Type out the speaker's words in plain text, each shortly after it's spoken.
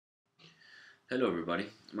Hello everybody,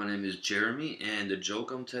 my name is Jeremy and the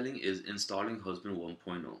joke I'm telling is installing Husband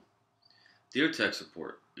 1.0. Dear tech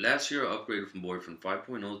support, last year I upgraded from Boyfriend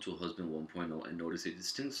 5.0 to Husband 1.0 and noticed a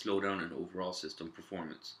distinct slowdown in overall system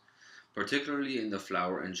performance, particularly in the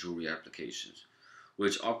flower and jewelry applications,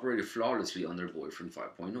 which operated flawlessly under Boyfriend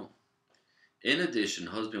 5.0. In addition,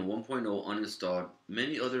 Husband 1.0 uninstalled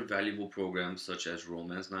many other valuable programs such as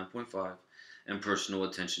Romance 9.5 and Personal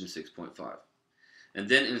Attention 6.5 and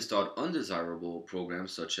then installed undesirable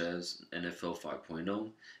programs such as NFL 5.0,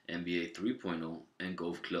 NBA 3.0, and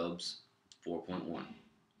Golf Clubs 4.1.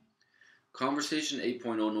 Conversation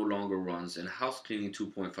 8.0 no longer runs, and House Cleaning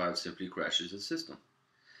 2.5 simply crashes the system.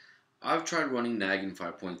 I've tried running Nagging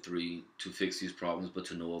 5.3 to fix these problems, but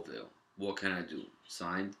to no avail. What can I do?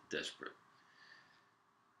 Signed, Desperate.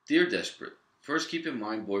 Dear Desperate, first keep in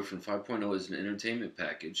mind Boyfriend 5.0 is an entertainment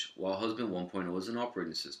package, while Husband 1.0 is an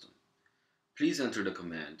operating system. Please enter the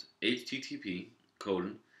command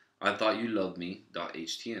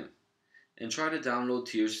http://I-thought-you-loved-me.htm and try to download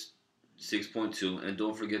Tier 6.2 and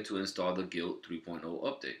don't forget to install the Guild 3.0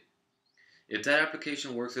 update. If that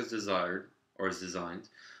application works as desired or as designed,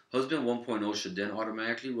 Husband 1.0 should then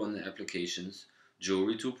automatically run the applications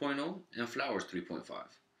Jewelry 2.0 and Flowers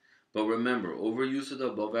 3.5. But remember, overuse of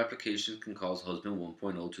the above applications can cause Husband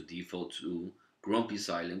 1.0 to default to Grumpy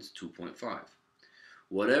Silence 2.5.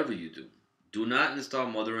 Whatever you do not install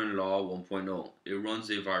Mother-in-Law 1.0. It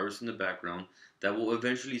runs a virus in the background that will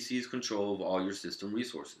eventually seize control of all your system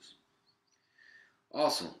resources.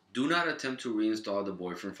 Also, do not attempt to reinstall the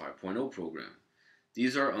Boyfriend 5.0 program.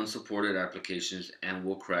 These are unsupported applications and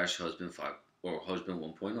will crash Husband 5 or Husband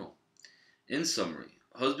 1.0. In summary,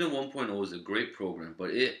 Husband 1.0 is a great program,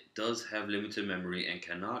 but it does have limited memory and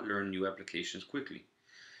cannot learn new applications quickly.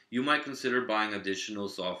 You might consider buying additional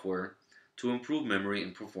software to improve memory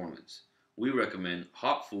and performance. We recommend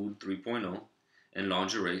Hot Food 3.0 and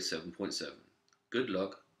Lingerie 7.7. Good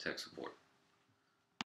luck, tech support.